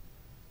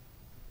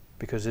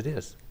 Because it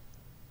is.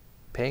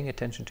 Paying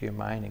attention to your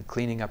mind and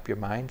cleaning up your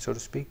mind, so to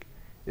speak,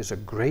 is a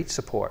great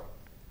support,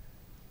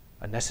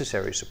 a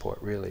necessary support,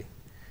 really,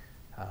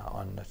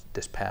 on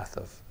this path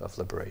of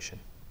liberation.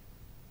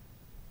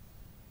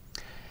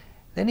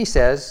 Then he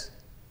says,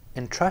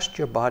 entrust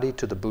your body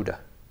to the Buddha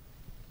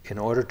in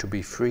order to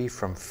be free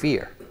from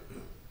fear,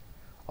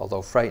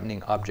 although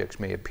frightening objects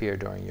may appear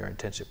during your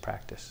intensive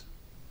practice.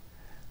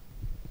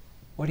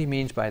 What he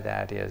means by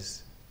that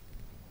is,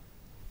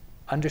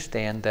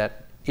 understand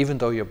that even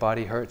though your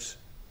body hurts,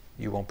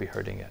 you won't be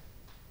hurting it.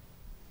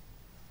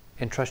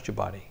 Entrust your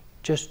body.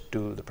 Just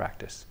do the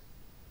practice.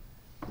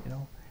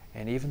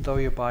 And even though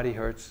your body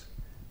hurts,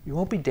 you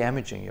won't be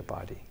damaging your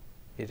body.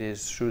 It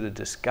is through the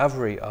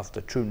discovery of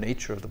the true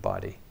nature of the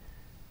body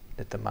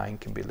that the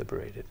mind can be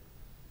liberated.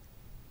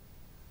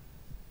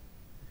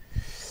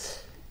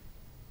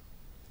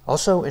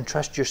 Also,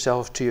 entrust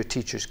yourself to your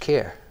teacher's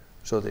care,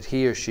 so that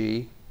he or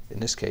she, in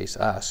this case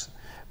us,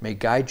 may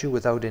guide you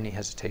without any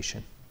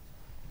hesitation.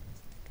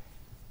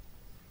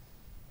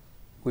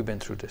 We've been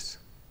through this.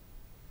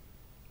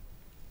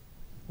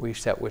 We've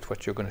sat with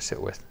what you're going to sit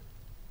with.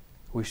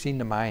 We've seen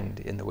the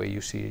mind in the way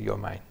you see your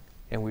mind,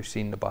 and we've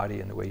seen the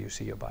body in the way you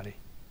see your body.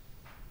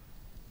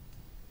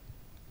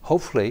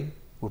 Hopefully,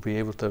 we'll be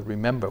able to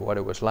remember what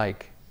it was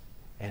like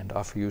and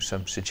offer you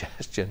some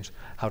suggestions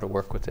how to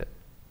work with it.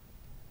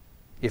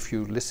 If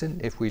you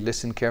listen, if we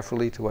listen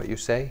carefully to what you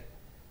say,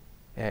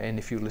 and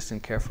if you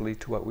listen carefully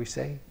to what we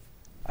say,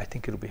 I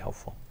think it'll be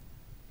helpful.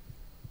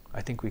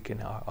 I think we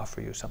can offer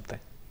you something.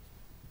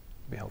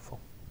 It'll be helpful.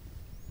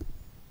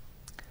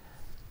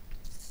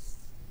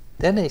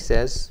 Then he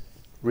says,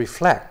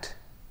 reflect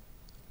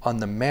on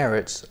the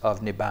merits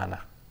of Nibbana.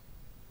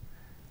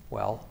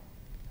 Well,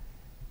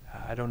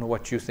 I don't know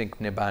what you think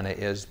Nibbana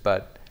is,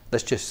 but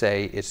let's just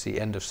say it's the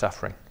end of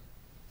suffering.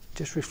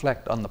 Just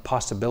reflect on the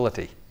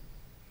possibility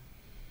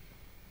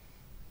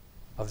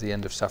of the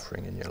end of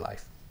suffering in your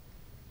life.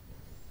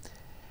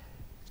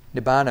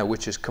 Nibbana,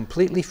 which is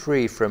completely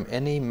free from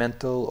any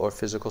mental or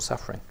physical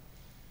suffering.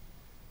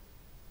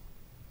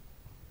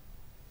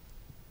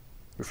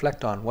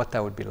 Reflect on what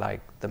that would be like,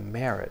 the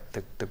merit,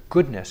 the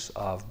goodness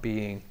of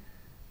being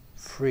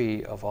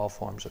free of all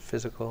forms of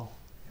physical,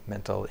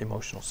 mental,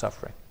 emotional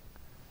suffering.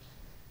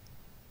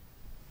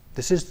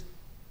 This is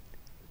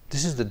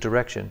the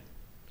direction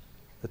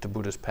that the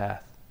Buddha's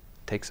path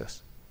takes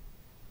us.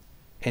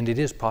 And it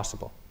is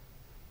possible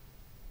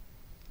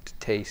to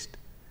taste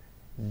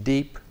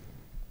deep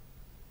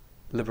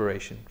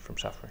liberation from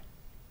suffering.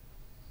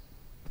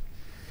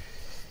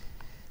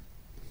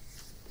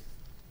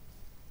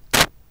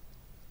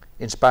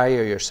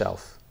 Inspire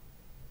yourself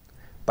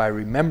by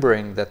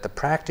remembering that the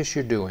practice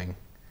you're doing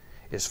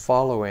is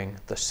following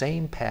the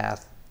same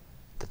path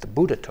that the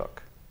Buddha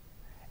took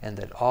and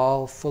that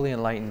all fully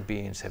enlightened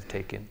beings have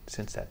taken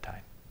since that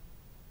time.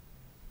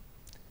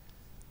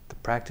 The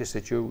practice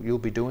that you'll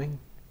be doing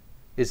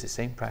is the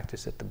same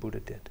practice that the Buddha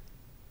did.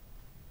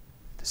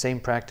 The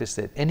same practice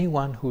that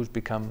anyone who's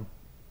become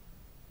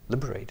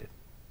liberated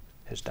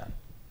has done.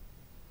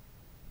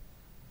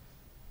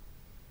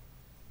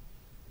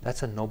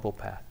 That's a noble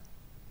path.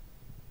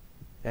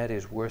 That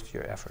is worth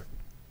your effort.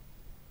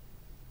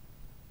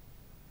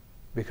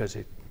 Because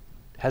it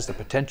has the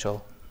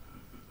potential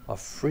of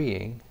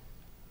freeing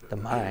the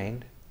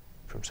mind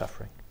from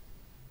suffering.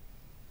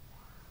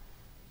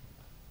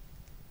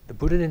 The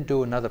Buddha didn't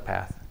do another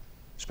path,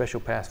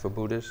 special path for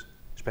Buddhas,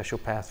 special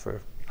path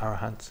for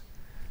Arahants.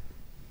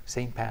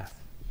 Same path,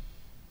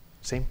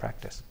 same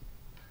practice.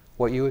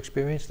 What you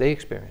experienced, they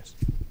experienced.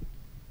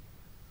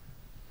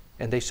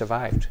 And they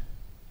survived.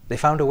 They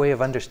found a way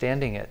of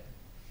understanding it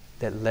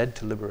that led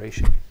to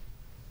liberation.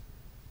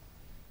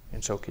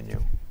 And so can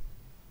you.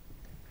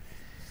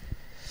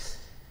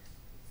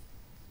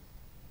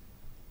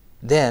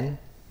 Then,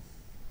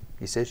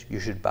 he says, you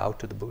should bow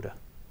to the Buddha.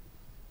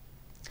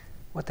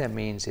 What that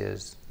means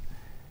is,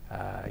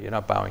 you're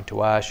not bowing to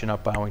us, you're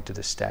not bowing to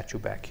the statue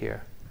back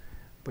here,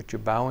 but you're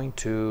bowing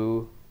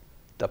to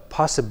the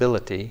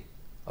possibility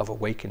of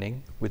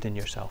awakening within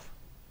yourself.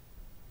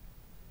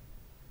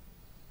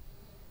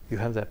 You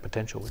have that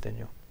potential within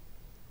you.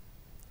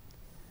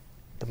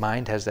 The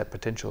mind has that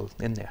potential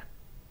in there.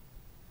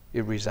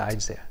 It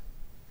resides there.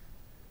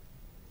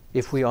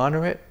 If we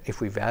honor it, if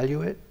we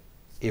value it,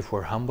 if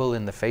we're humble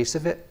in the face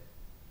of it,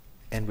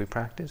 and we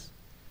practice,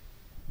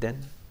 then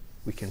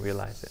we can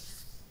realize it.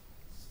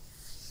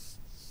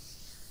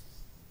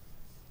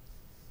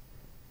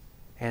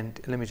 And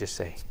let me just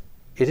say,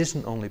 it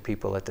isn't only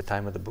people at the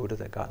time of the Buddha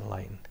that got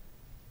enlightened.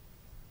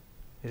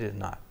 It is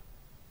not.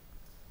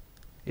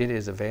 It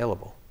is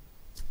available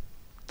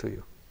to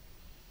you.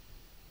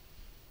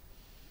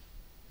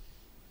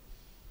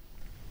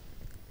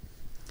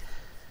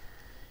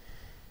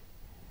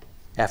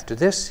 After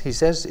this, he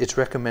says, it's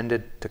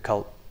recommended to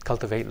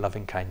cultivate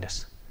loving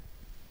kindness.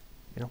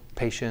 You know,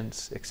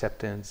 patience,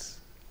 acceptance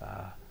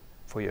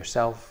for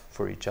yourself,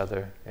 for each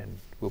other, and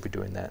we'll be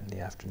doing that in the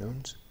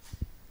afternoons.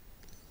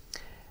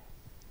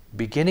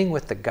 Beginning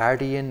with the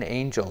guardian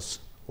angels,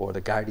 or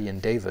the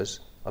guardian devas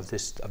of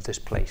this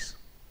place.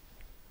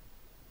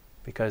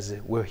 Because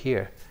we're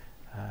here,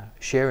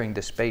 sharing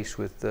the space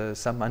with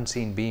some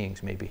unseen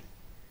beings, maybe.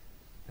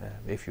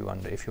 If you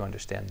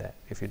understand that.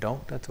 If you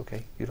don't, that's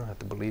okay. You don't have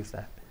to believe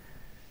that.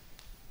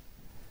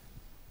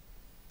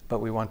 But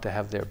we want to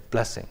have their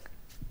blessing.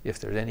 If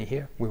there's any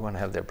here, we want to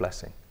have their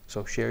blessing.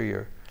 So share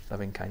your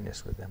loving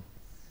kindness with them.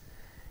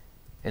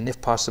 And if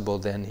possible,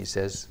 then he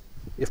says,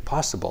 if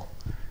possible,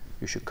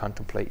 you should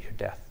contemplate your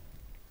death.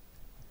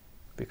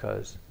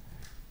 Because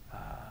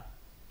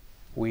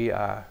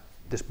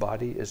this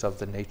body is of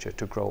the nature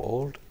to grow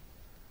old,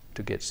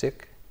 to get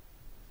sick,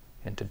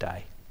 and to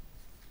die.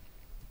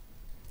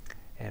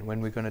 And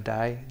when we're going to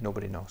die,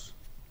 nobody knows.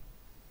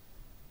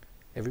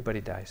 Everybody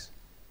dies.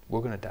 We're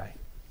going to die.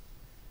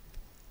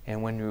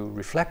 And when you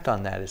reflect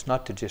on that, it's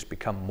not to just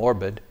become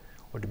morbid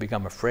or to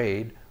become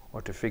afraid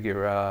or to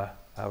figure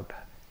out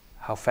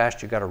how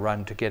fast you got to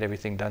run to get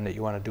everything done that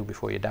you want to do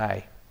before you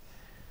die.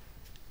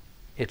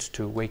 It's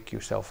to wake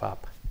yourself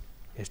up.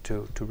 It's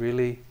to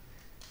really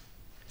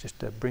just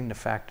to bring the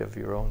fact of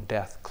your own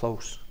death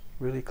close,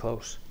 really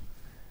close.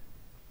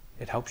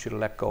 It helps you to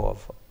let go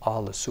of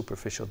all the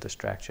superficial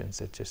distractions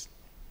that just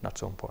not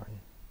so important.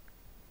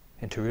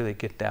 And to really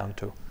get down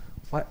to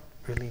what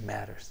really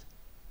matters.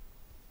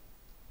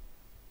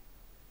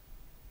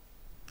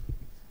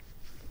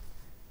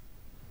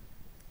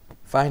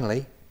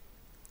 Finally,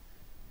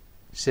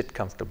 sit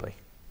comfortably.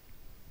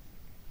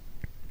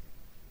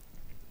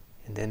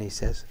 And then he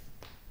says,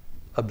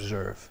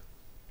 observe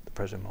the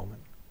present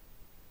moment.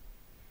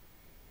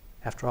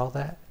 After all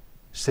that,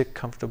 sit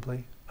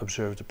comfortably,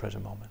 observe the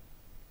present moment.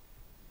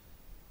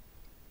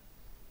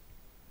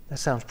 That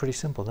sounds pretty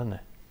simple, doesn't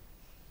it?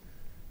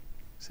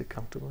 Sit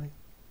comfortably,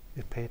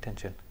 just pay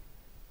attention.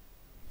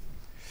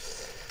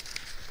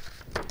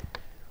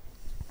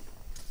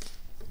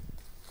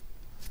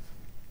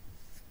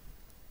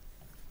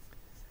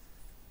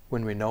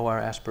 When we know our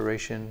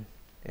aspiration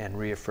and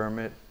reaffirm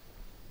it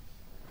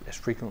as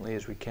frequently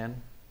as we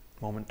can,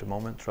 moment to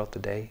moment throughout the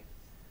day,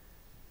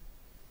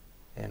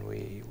 and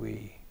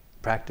we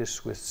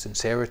practice with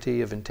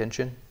sincerity of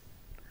intention,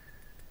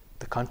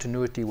 the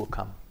continuity will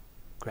come.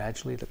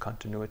 Gradually, the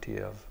continuity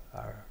of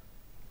our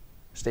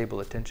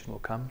stable attention will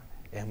come,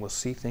 and we'll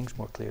see things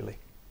more clearly.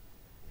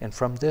 And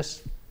from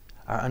this,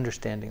 our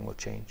understanding will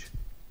change.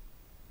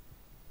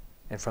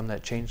 And from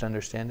that changed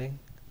understanding,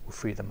 we'll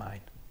free the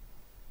mind.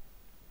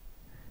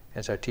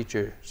 As our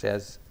teacher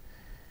says,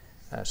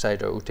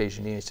 Sayadaw U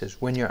Tejaniya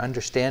says, when your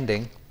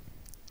understanding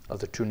of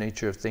the true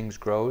nature of things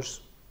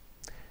grows,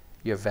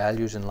 your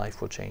values in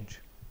life will change.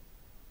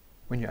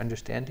 When your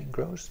understanding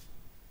grows,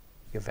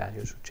 your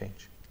values will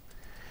change.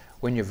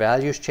 When your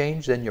values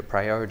change, then your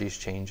priorities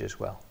change as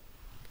well.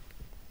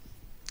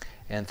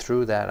 And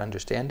through that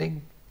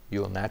understanding,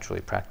 you will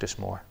naturally practice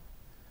more.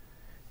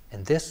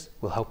 And this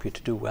will help you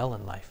to do well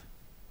in life.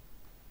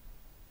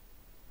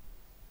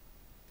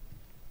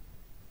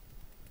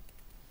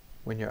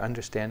 When your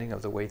understanding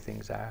of the way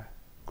things are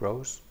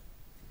grows,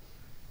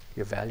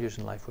 your values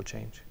in life will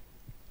change.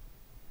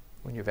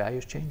 When your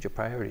values change, your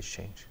priorities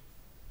change.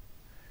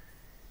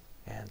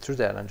 And through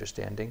that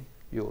understanding,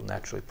 you will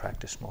naturally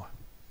practice more.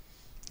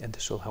 And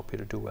this will help you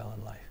to do well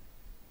in life.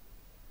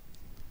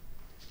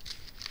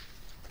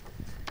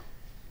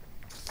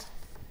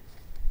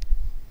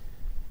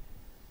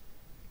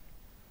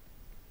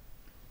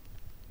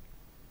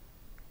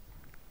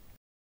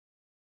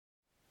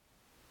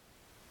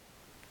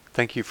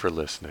 Thank you for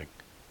listening.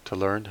 To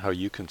learn how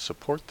you can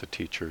support the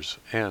teachers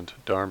and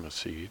Dharma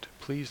Seed,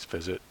 please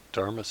visit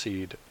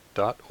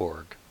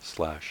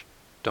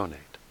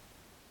dharmaseed.org/donate.